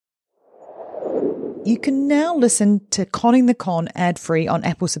You can now listen to Conning the Con ad-free on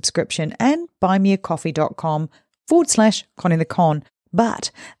Apple subscription and buymeacoffee.com/Conning the Con. But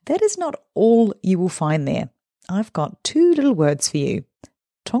that is not all you will find there. I've got 2 little words for you.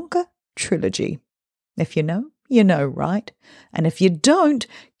 TONKA Trilogy. If you know, right? And if you don't,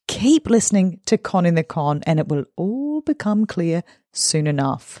 keep listening to Conning the Con and it will all become clear soon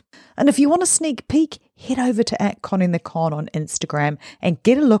enough. And if you want a sneak peek, head over to @ConningTheCon on Instagram and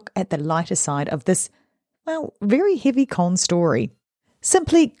get a look at the lighter side of this, very heavy con story.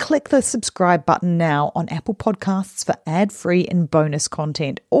 Simply click the subscribe button now on Apple Podcasts for ad-free and bonus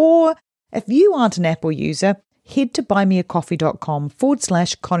content. Or if you aren't an Apple user, head to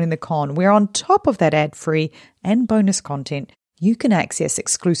buymeacoffee.com/ConningTheCon, where on top of that ad-free and bonus content, you can access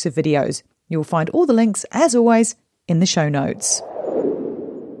exclusive videos. You'll find all the links, as always, in the show notes.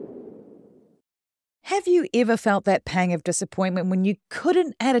 Have you ever felt that pang of disappointment when you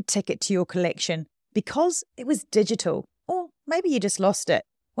couldn't add a ticket to your collection because it was digital? Or maybe you just lost it.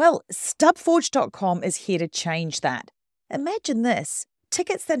 Well, SubForge.com is here to change that. Imagine this.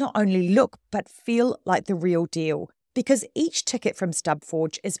 Tickets that not only look but feel like the real deal, because each ticket from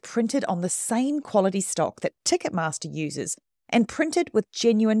SubForge is printed on the same quality stock that Ticketmaster uses and printed with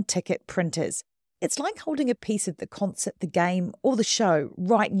genuine ticket printers. It's like holding a piece of the concert, the game, or the show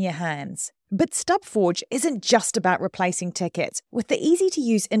right in your hands. But SubForge isn't just about replacing tickets. With the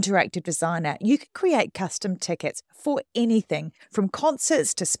easy-to-use interactive designer, you can create custom tickets for anything, from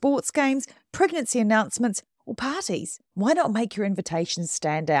concerts to sports games, pregnancy announcements, or parties. Why not make your invitations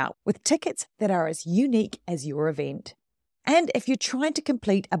stand out with tickets that are as unique as your event? And if you're trying to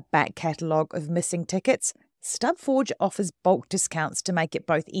complete a back catalogue of missing tickets, SubForge offers bulk discounts to make it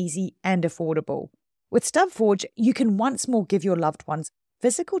both easy and affordable. With SubForge, you can once more give your loved ones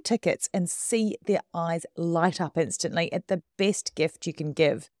physical tickets and see their eyes light up instantly at the best gift you can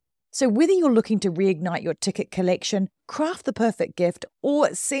give. So whether you're looking to reignite your ticket collection, craft the perfect gift,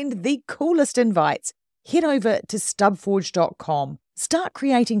 or send the coolest invites, head over to SubForge.com. Start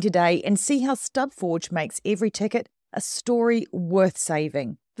creating today and see how SubForge makes every ticket a story worth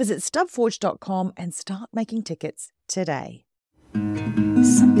saving. Visit SubForge.com and start making tickets today.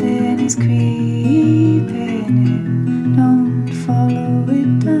 Something is creeping in, don't follow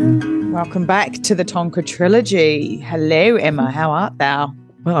it down. Welcome back to the TONKA Trilogy. Hello, Emma. How art thou?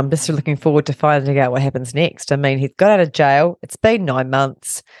 Well, I'm just looking forward to finding out what happens next. I mean, he's got out of jail. It's been 9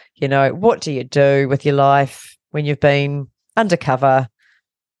 months. What do you do with your life when you've been undercover?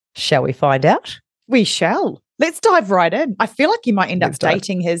 Shall we find out? We shall. Let's dive right in. I feel like you might end up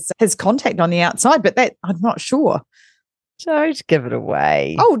dating his contact on the outside, but that I'm not sure. Don't give it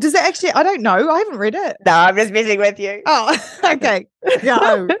away. Oh, does it actually? I don't know. I haven't read it. No, I'm just messing with you. Oh, okay. Go.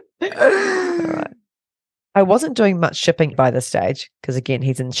 All right. I wasn't doing much shipping by this stage because, again,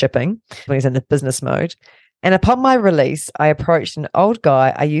 he's in shipping when he's in the business mode. And upon my release, I approached an old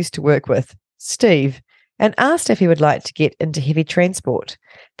guy I used to work with, Steve, and asked if he would like to get into heavy transport.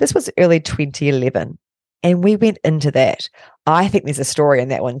 This was early 2011. And we went into that. I think there's a story in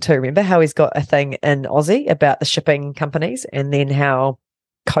that one too. Remember how he's got a thing in Aussie about the shipping companies and then how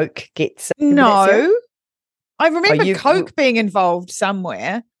Coke gets... No. I remember Coke being involved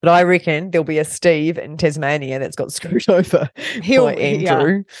somewhere. But I reckon there'll be a Steve in Tasmania that's got screwed over by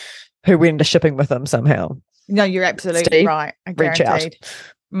Andrew, who went into shipping with him somehow. No, you're absolutely Steve, right. I reach out.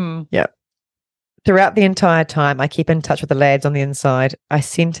 Mm. Yeah. Throughout the entire time, I keep in touch with the lads on the inside. I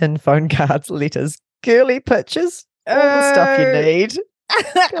sent in phone cards, letters, girly pictures, all the stuff you need.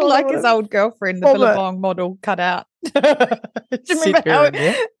 Like his old girlfriend, the Billabong model cut out. Do you remember how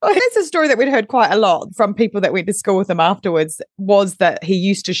that's a story that we'd heard quite a lot from people that went to school with him afterwards, was that he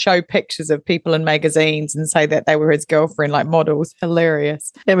used to show pictures of people in magazines and say that they were his girlfriend, like models.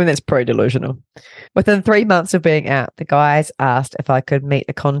 Hilarious. I mean, that's pretty delusional. Within 3 months of being out, the guys asked if I could meet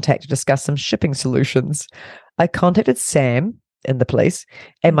a contact to discuss some shipping solutions. I contacted Sam in the police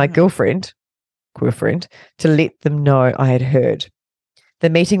and my girlfriend to let them know I had heard. The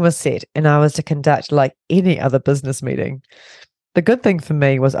meeting was set and I was to conduct like any other business meeting. The good thing for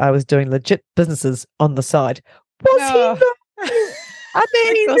me was I was doing legit businesses on the side. Was he not? I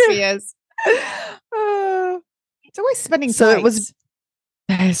mean, of course he is. It's always spinning so plates.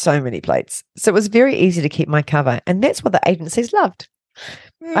 It was so many plates. So it was very easy to keep my cover. And that's what the agencies loved.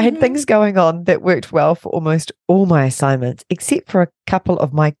 Mm-hmm. I had things going on that worked well for almost all my assignments, except for a couple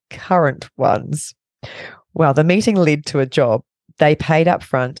of my current ones. Well, the meeting led to a job. They paid up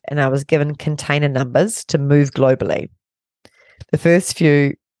front and I was given container numbers to move globally. The first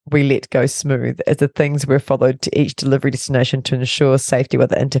few we let go smooth as the things were followed to each delivery destination to ensure safety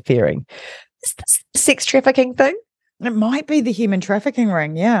without interfering. Is this the sex trafficking thing? It might be the human trafficking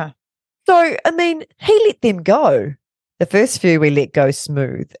ring, yeah. So, I mean, he let them go. The first few we let go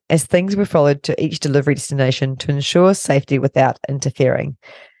smooth as things were followed to each delivery destination to ensure safety without interfering.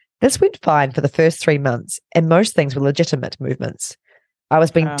 This went fine for the first 3 months, and most things were legitimate movements. I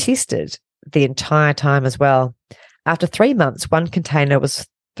was being tested the entire time as well. After 3 months, one container was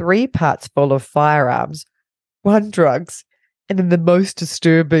 3 parts full of firearms, 1 drugs, and then the most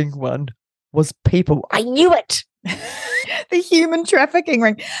disturbing one was people. I knew it! The human trafficking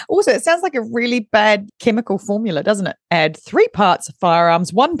ring. Also, it sounds like a really bad chemical formula, doesn't it? Add 3 parts of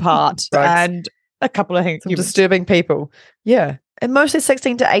firearms, 1 part, and a couple of things. Disturbing people. Yeah. And mostly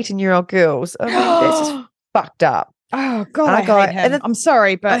 16 to 18-year-old girls. I mean, that's just fucked up. Oh, God, I hate him. I'm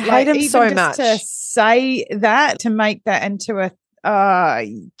sorry, but I hate him even so just much. to say that, to make that into a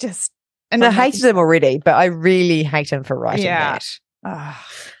just... And I hated him already, but I really hate him for writing that.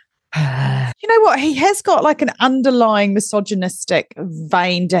 You know what? He has got like an underlying misogynistic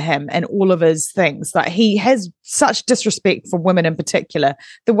vein to him and all of his things. Like he has such disrespect for women in particular.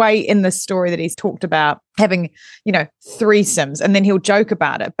 The way in this story that he's talked about having, threesomes, and then he'll joke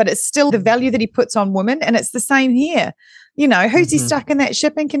about it, but it's still the value that he puts on women. And it's the same here. Who's he stuck in that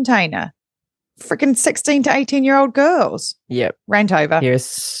shipping container? Freaking 16 to 18-year-old girls. Yep. Rant over.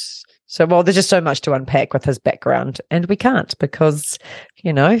 Yes. So, there's just so much to unpack with his background, and we can't because,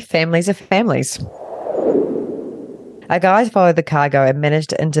 families are families. Our guys followed the cargo and managed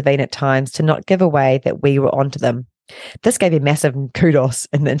to intervene at times to not give away that we were onto them. This gave him massive kudos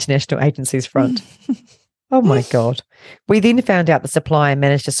in the international agency's front. Oh, my God. We then found out the supplier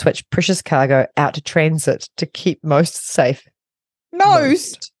managed to switch precious cargo out to transit to keep most safe.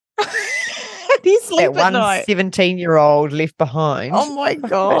 Most? He sleep that one night. 17-year-old left behind. Oh, my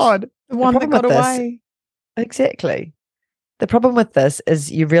God. The one that got away. Exactly. The problem with this is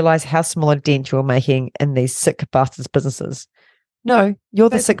you realize how small a dent you're making in these sick bastards' businesses. No, you're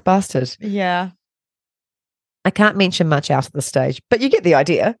the sick bastard. Yeah. I can't mention much else at this stage, but you get the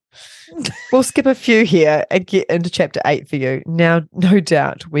idea. We'll skip a few here and get into chapter 8 for you. Now, no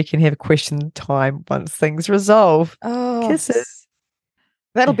doubt we can have question time once things resolve. Oh, kisses.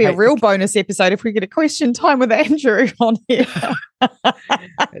 That'll be a real bonus episode if we get a question time with Andrew on here.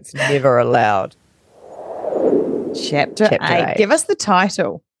 It's never allowed. Chapter 8. Give us the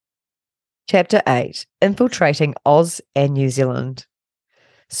title. Chapter 8, Infiltrating Oz and New Zealand.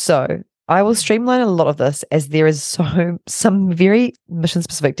 So, I will streamline a lot of this as there is some very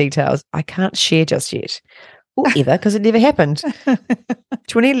mission-specific details I can't share just yet. Or ever, because it never happened.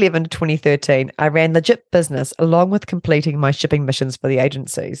 2011 to 2013, I ran legit business along with completing my shipping missions for the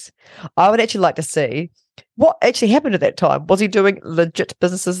agencies. I would actually like to see what actually happened at that time. Was he doing legit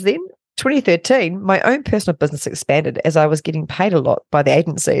businesses then? 2013, my own personal business expanded as I was getting paid a lot by the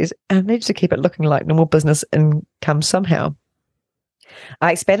agencies and I needed to keep it looking like normal business income somehow.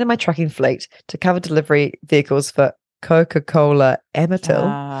 I expanded my trucking fleet to cover delivery vehicles for Coca-Cola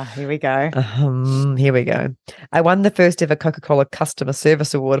Amatil. Here we go. Here we go. I won the first ever Coca-Cola Customer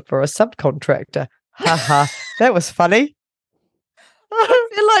Service Award for a subcontractor. Haha, that was funny.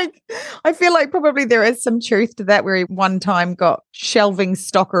 I feel like probably there is some truth to that where he one time got shelving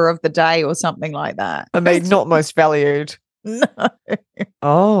stocker of the day or something like that. I mean, not most valued. No.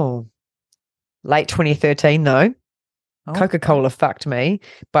 Oh, late 2013 though. Coca-Cola fucked me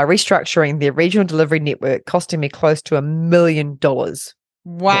by restructuring their regional delivery network, costing me close to $1 million.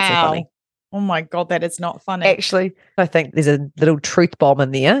 Wow. So oh my God, that is not funny. Actually, I think there's a little truth bomb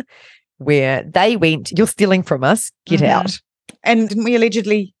in there where they went, you're stealing from us, get out. And didn't we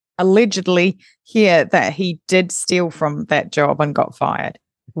allegedly hear that he did steal from that job and got fired?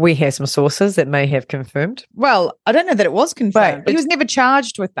 We have some sources that may have confirmed. Well, I don't know that it was confirmed. But he was never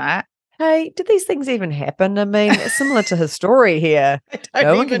charged with that. Hey, did these things even happen? I mean, similar to his story here.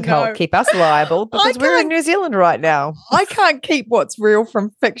 No one can keep us liable because we're in New Zealand right now. I can't keep what's real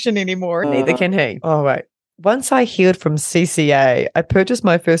from fiction anymore. Neither can he. Oh, wait. Once I healed from CCA, I purchased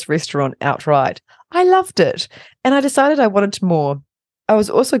my first restaurant outright. I loved it, and I decided I wanted more. I was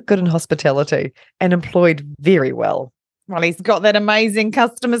also good in hospitality and employed very well. Well, he's got that amazing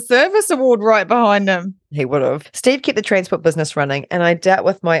customer service award right behind him. He would have. Steve kept the transport business running, and I dealt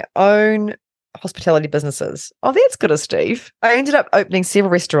with my own hospitality businesses. Oh, that's good of Steve. I ended up opening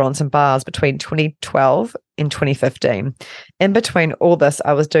several restaurants and bars between 2012 and 2015. In between all this,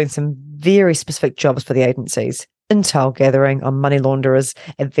 I was doing some very specific jobs for the agencies. Intel gathering on money launderers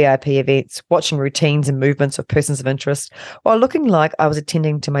at VIP events, watching routines and movements of persons of interest, while looking like I was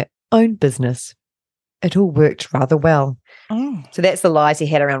attending to my own business. It all worked rather well. Oh. So that's the lies he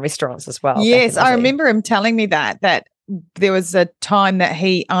had around restaurants as well. Yes, I remember him telling me that there was a time that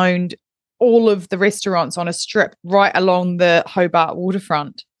he owned all of the restaurants on a strip right along the Hobart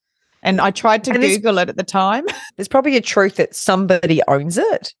waterfront. And I tried to And there's- Google it at the time. There's probably a truth that somebody owns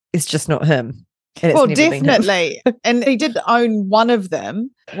it. It's just not him. And it's Well, never been him. definitely. And he did own one of them,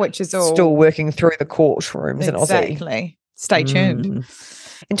 which is all Still working through the courtrooms in Aussie. exactly. Stay tuned.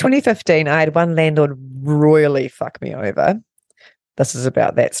 In 2015, I had one landlord royally fuck me over. This is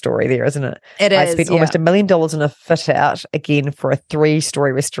about that story there, isn't it? It I is, spent yeah. almost $1 million on a fit out again for a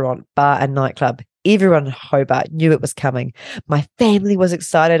 3-story restaurant, bar, and nightclub. Everyone in Hobart knew it was coming. My family was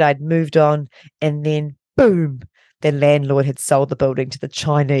excited. I'd moved on, and then boom, the landlord had sold the building to the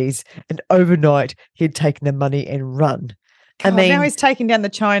Chinese, and overnight he'd taken the money and run. God, now he's taking down the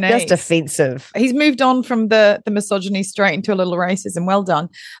Chinese. Just offensive. He's moved on from the misogyny straight into a little racism. Well done.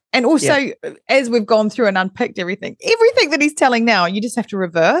 And also, as we've gone through and unpicked everything that he's telling now, you just have to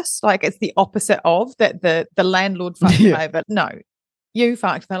reverse. Like it's the opposite of that the landlord fucked him over. No, you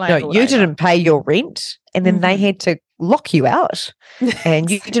fucked the landlord No, you over. didn't pay your rent, and then they had to lock you out,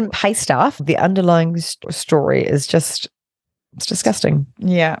 and you didn't pay staff. The underlying story is just, it's disgusting.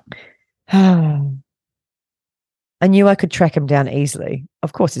 Yeah. I knew I could track him down easily.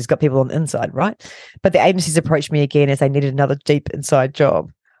 Of course, he's got people on the inside, right? But the agencies approached me again as they needed another deep inside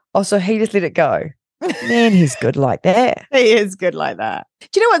job. Oh, so he just let it go. Man, he's good like that. He is good like that.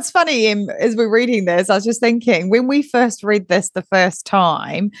 Do you know what's funny, Em, as we're reading this, I was just thinking, when we first read this the first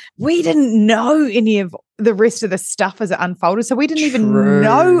time, we didn't know any of the rest of the stuff as it unfolded. So we didn't even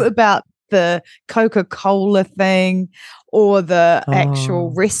know about the Coca-Cola thing or the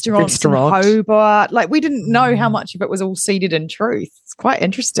actual restaurant in Hobart. Like, we didn't know how much of it was all seeded in truth. It's quite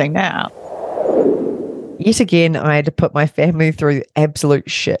interesting now. Yet again, I had to put my family through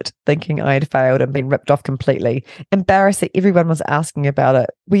absolute shit, thinking I had failed and been ripped off completely. Embarrassed that everyone was asking about it.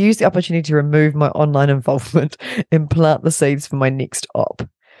 We used the opportunity to remove my online involvement and plant the seeds for my next op.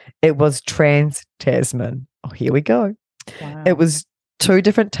 It was Trans-Tasman. Oh, here we go. Wow. It was 2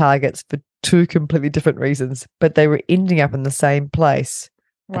 different targets for 2 completely different reasons, but they were ending up in the same place.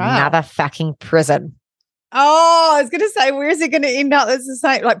 Wow. Another fucking prison. Oh, I was going to say, where is it going to end up? It's the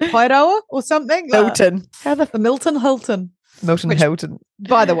same, like Pyroa or something? Milton. The Milton Hilton. Milton Which, Hilton.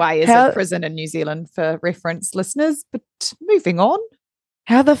 By the way, is a prison in New Zealand for reference listeners. But moving on.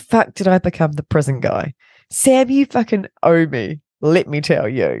 How the fuck did I become the prison guy? Sam, you fucking owe me. Let me tell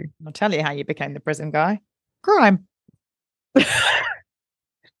you. I'll tell you how you became the prison guy. Crime.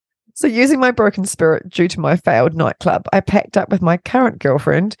 So using my broken spirit due to my failed nightclub, I packed up with my current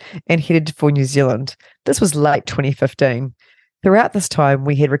girlfriend and headed for New Zealand. This was late 2015. Throughout this time,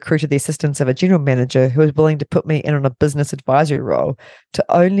 we had recruited the assistance of a general manager who was willing to put me in on a business advisory role to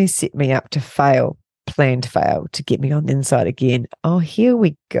only set me up to fail, plan to fail, to get me on the inside again. Oh, here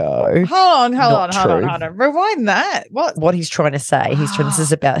we go. Hold on. Rewind that. What he's trying to say, this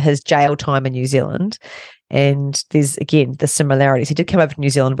is about his jail time in New Zealand. And there's, again, the similarities. He did come over to New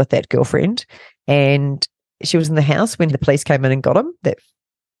Zealand with that girlfriend, and she was in the house when the police came in and got him.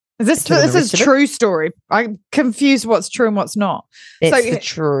 This is true story. I'm confused what's true and what's not. That's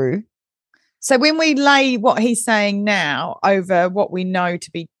true. So when we lay what he's saying now over what we know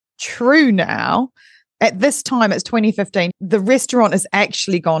to be true now, at this time, it's 2015, the restaurant has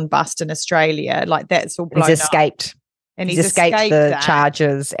actually gone bust in Australia. Like, that's all blown up. He's escaped. And he's escaped the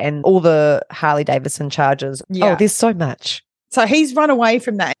charges and all the Harley Davidson charges. Yeah. Oh, there's so much. So he's run away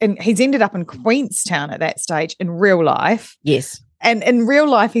from that, and he's ended up in Queenstown at that stage in real life. Yes. And in real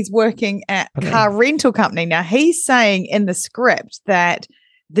life, he's working at a car rental company. Now, he's saying in the script that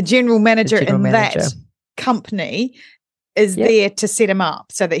the general manager that company is there to set him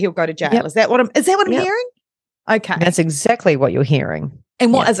up so that he'll go to jail. Yep. Is that what I'm hearing? Okay. That's exactly what you're hearing.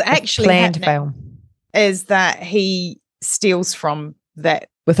 And what is actually happening is that he steals from that.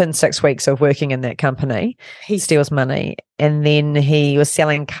 Within 6 weeks of working in that company, he steals money, and then he was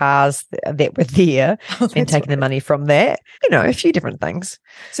selling cars that were there and taking the money from that. A few different things.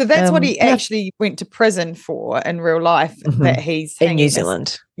 So that's what he actually went to prison for in real life, that he's in New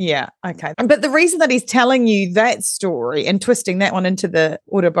Zealand. Yeah, okay. But the reason that he's telling you that story and twisting that one into the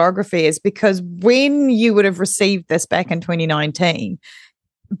autobiography is because when you would have received this back in 2019,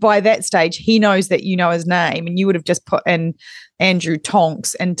 by that stage, he knows that you know his name, and you would have just put in Andrew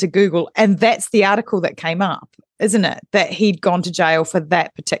Tonks into Google, and that's the article that came up, isn't it? That he'd gone to jail for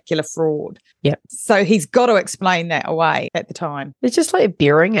that particular fraud. Yep. So he's got to explain that away at the time. It's just like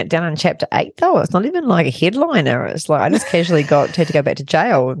burying it down in chapter 8, though. It's not even like a headliner. It's like I just casually had to go back to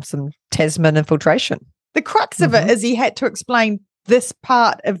jail and some Tasman infiltration. The crux of it is he had to explain this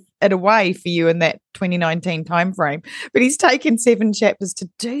part of it away for you in that 2019 timeframe. But he's taken 7 chapters to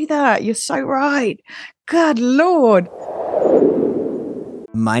do that. You're so right. Good Lord.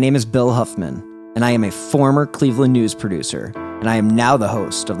 My name is Bill Huffman, and I am a former Cleveland news producer. and I am now the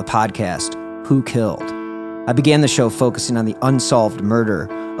host of the podcast, Who Killed? I began the show focusing on the unsolved murder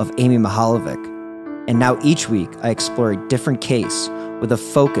of Amy Mihaljevic, and now each week I explore a different case with a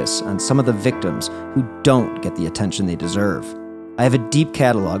focus on some of the victims who don't get the attention they deserve. I have a deep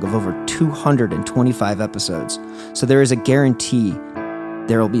catalog of over 225 episodes, so there is a guarantee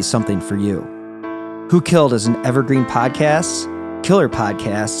there will be something for you. Who Killed is an evergreen podcasts, killer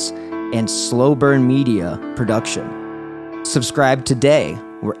podcasts, and slow burn media production. Subscribe today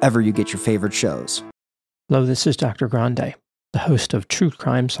wherever you get your favorite shows. Hello, this is Dr. Grande, the host of True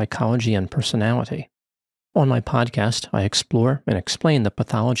Crime Psychology and Personality. On my podcast, I explore and explain the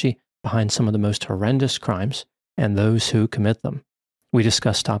pathology behind some of the most horrendous crimes and those who commit them. We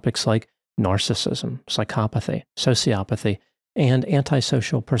discuss topics like narcissism, psychopathy, sociopathy, and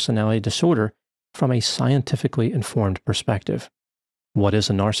antisocial personality disorder from a scientifically informed perspective. What is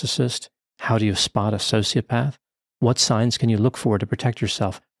a narcissist? How do you spot a sociopath? What signs can you look for to protect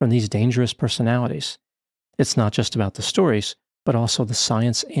yourself from these dangerous personalities? It's not just about the stories, but also the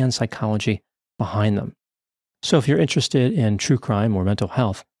science and psychology behind them. So if you're interested in true crime or mental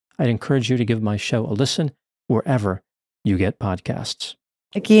health, I'd encourage you to give my show a listen wherever you get podcasts.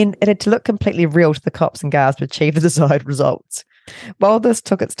 Again, it had to look completely real to the cops and guards to achieve the desired results. While this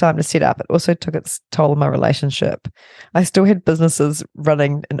took its time to set up, it also took its toll on my relationship. I still had businesses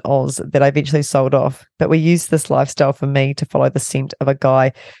running in Oz that I eventually sold off, but we used this lifestyle for me to follow the scent of a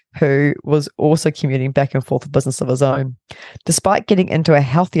guy who was also commuting back and forth a business of his own. Despite getting into a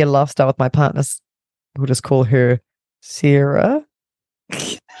healthier lifestyle with my partners, we'll just call her Sarah.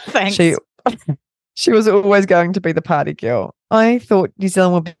 Thanks. She was always going to be the party girl. I thought New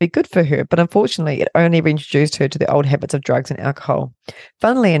Zealand would be good for her, but unfortunately it only reintroduced her to the old habits of drugs and alcohol.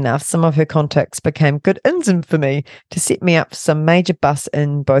 Funnily enough, some of her contacts became good ins for me to set me up for some major busts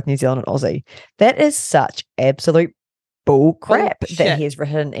in both New Zealand and Aussie. That is such absolute bull crap that he has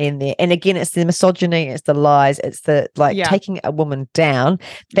written in there. And again, it's the misogyny, it's the lies, it's the taking a woman down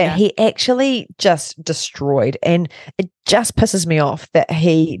that he actually just destroyed. And it just pisses me off that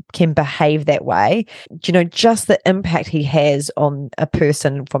he can behave that way. You know, just the impact he has on a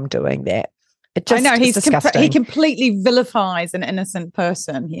person from doing that. It just, I know, he's disgusting. He completely vilifies an innocent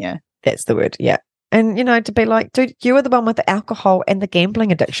person here. That's the word, yeah. And, you know, to be like, dude, you were the one with the alcohol and the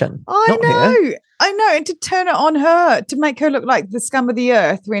gambling addiction. I know. And to turn it on her, to make her look like the scum of the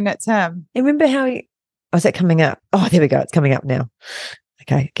earth when it's him. And remember how is that coming up? Oh, there we go. It's coming up now.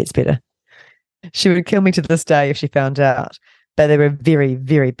 Okay, it gets better. She would kill me to this day if she found out. But they were very,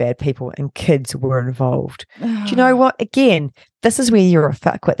 very bad people and kids were involved. Do you know what? Again, this is where you're a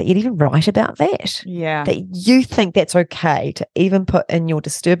fuckwit, that you'd even write about that. Yeah. That you think that's okay to even put in your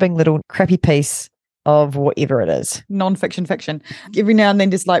disturbing little crappy piece of whatever it is. Non-fiction, fiction. Every now and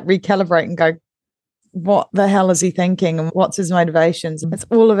then just like recalibrate and go, what the hell is he thinking and what's his motivations? It's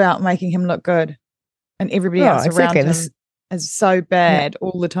all about making him look good. And everybody else around him is so bad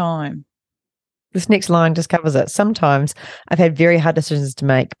all the time. This next line just covers it. Sometimes I've had very hard decisions to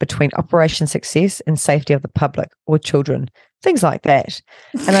make between operation success and safety of the public or children, things like that.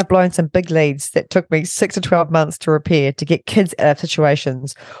 And I've blown some big leads that took me 6 to 12 months to repair, to get kids out of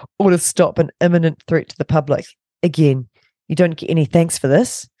situations or to stop an imminent threat to the public. Again, you don't get any thanks for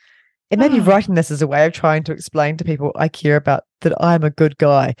this. And maybe writing this is a way of trying to explain to people I care about that I'm a good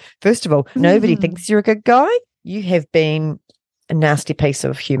guy. First of all, nobody thinks you're a good guy. You have been a nasty piece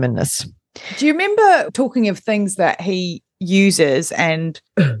of humanness. Do you remember, talking of things that he uses and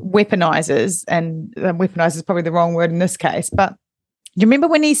weaponizes, and weaponize is probably the wrong word in this case, but do you remember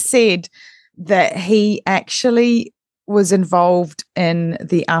when he said that he actually was involved in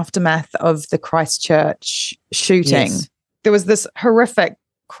the aftermath of the Christchurch shooting? Yes. There was this horrific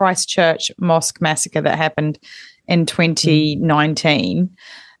Christchurch mosque massacre that happened in 2019.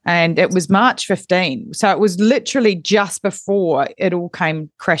 And it was March 15. So it was literally just before it all came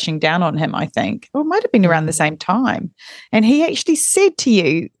crashing down on him, I think. Or it might have been around the same time. And he actually said to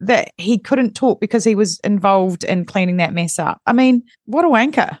you that he couldn't talk because he was involved in cleaning that mess up. I mean, what a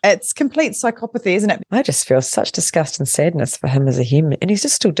wanker. It's complete psychopathy, isn't it? I just feel such disgust and sadness for him as a human. And he's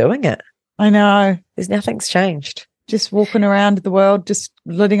just still doing it. I know. There's nothing's changed. Just walking around the world, just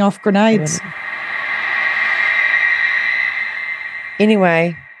letting off grenades.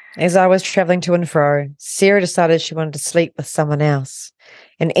 Anyway, as I was traveling to and fro, Sarah decided she wanted to sleep with someone else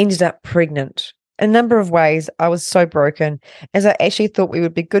and ended up pregnant. In a number of ways, I was so broken, as I actually thought we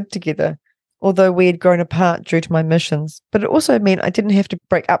would be good together, although we had grown apart due to my missions. But it also meant I didn't have to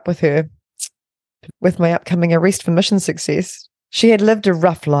break up with her with my upcoming arrest for mission success. She had lived a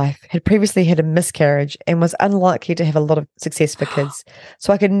rough life, had previously had a miscarriage, and was unlikely to have a lot of success for kids.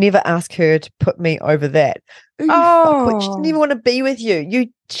 So I could never ask her to put me over that. Ooh, fuck, she didn't even want to be with you. You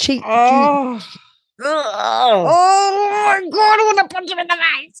cheat. Oh my God, I want to punch him in the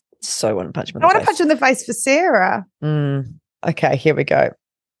face. So want to punch him in I the face. want to punch him in the face for Sarah. Okay, here we go.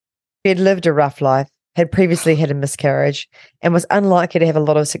 She had lived a rough life, had previously had a miscarriage, and was unlikely to have a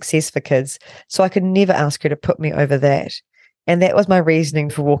lot of success for kids. So I could never ask her to put me over that. And that was my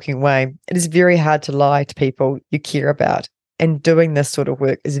reasoning for walking away. It is very hard to lie to people you care about. And doing this sort of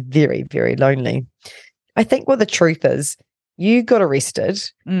work is very, very lonely. I think what the truth is, you got arrested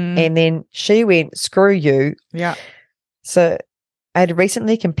and then she went, screw you. Yeah. So I had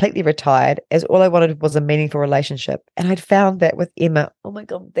recently completely retired as all I wanted was a meaningful relationship. And I'd found that with Emma. Oh my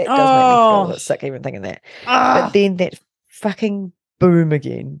God, that does make me feel a little sick even thinking that. But then that fucking boom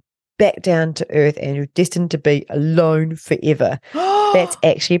again. Back down to earth and you're destined to be alone forever. That's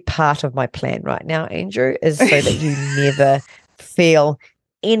actually part of my plan right now, Andrew, is so that you never feel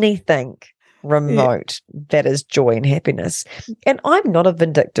anything remote that is joy and happiness. And I'm not a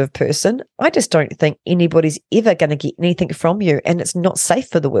vindictive person. I just don't think anybody's ever going to get anything from you, and it's not safe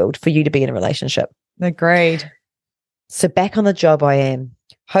for the world for you to be in a relationship. Agreed. So back on the job I am,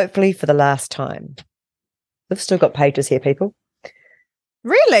 hopefully for the last time. We've still got pages here, people.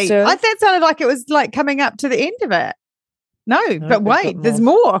 Really? So, That sounded like it was like coming up to the end of it. No, but wait, there's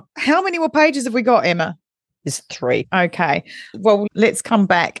more. How many more pages have we got, Emma? There's 3. Okay. Well, let's come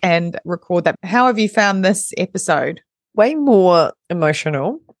back and record that. How have you found this episode? Way more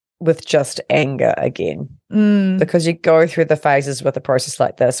emotional with just anger again. Because you go through the phases with a process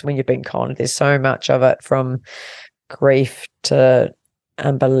like this when you've been conned. There's so much of it, from grief to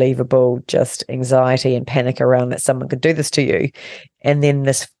unbelievable just anxiety and panic around that someone could do this to you. And then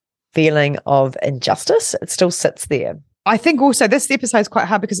this feeling of injustice, it still sits there. I think also this episode is quite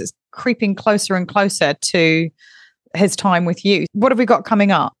hard because it's creeping closer and closer to his time with you. What have we got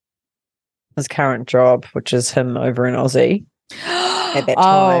coming up? His current job, which is him over in Aussie at that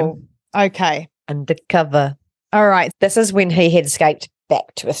time. Okay. Undercover. All right. This is when he had escaped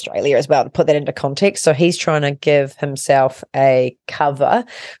back to Australia as well, to put that into context. So he's trying to give himself a cover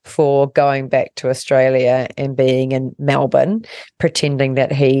for going back to Australia and being in Melbourne, pretending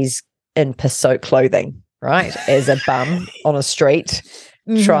that he's in Passot clothing, right? As a bum on a street,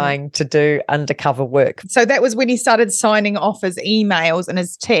 trying to do undercover work. So that was when he started signing off his emails and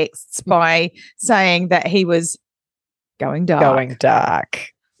his texts by saying that he was going dark. Going dark.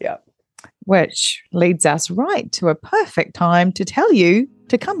 Yeah. Which leads us right to a perfect time to tell you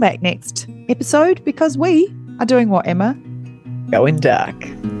to come back next episode, because we are doing what, Emma? Going dark.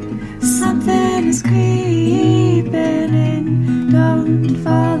 Something is creeping in, don't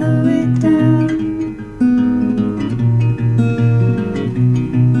follow it down.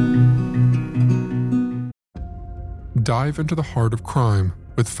 Dive into the heart of crime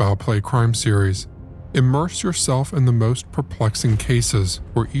with Foul Play Crime Series. Immerse yourself in the most perplexing cases,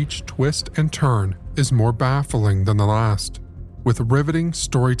 where each twist and turn is more baffling than the last. With riveting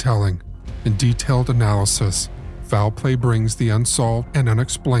storytelling and detailed analysis, Foul Play brings the unsolved and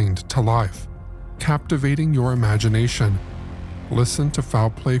unexplained to life, captivating your imagination. Listen to Foul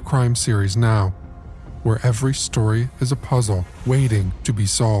Play Crime Series now, where every story is a puzzle waiting to be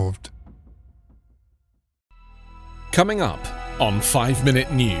solved. Coming up on 5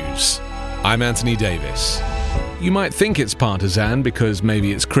 Minute News, I'm Anthony Davis. You might think it's partisan because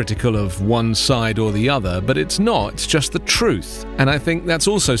maybe it's critical of one side or the other, but it's not, it's just the truth. And I think that's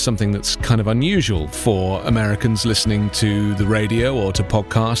also something that's kind of unusual for Americans listening to the radio or to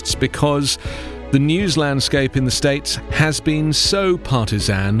podcasts, because the news landscape in the States has been so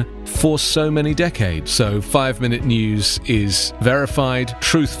partisan for so many decades. So 5 Minute News is verified,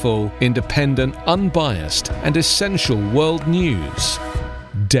 truthful, independent, unbiased, and essential world news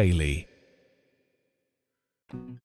daily.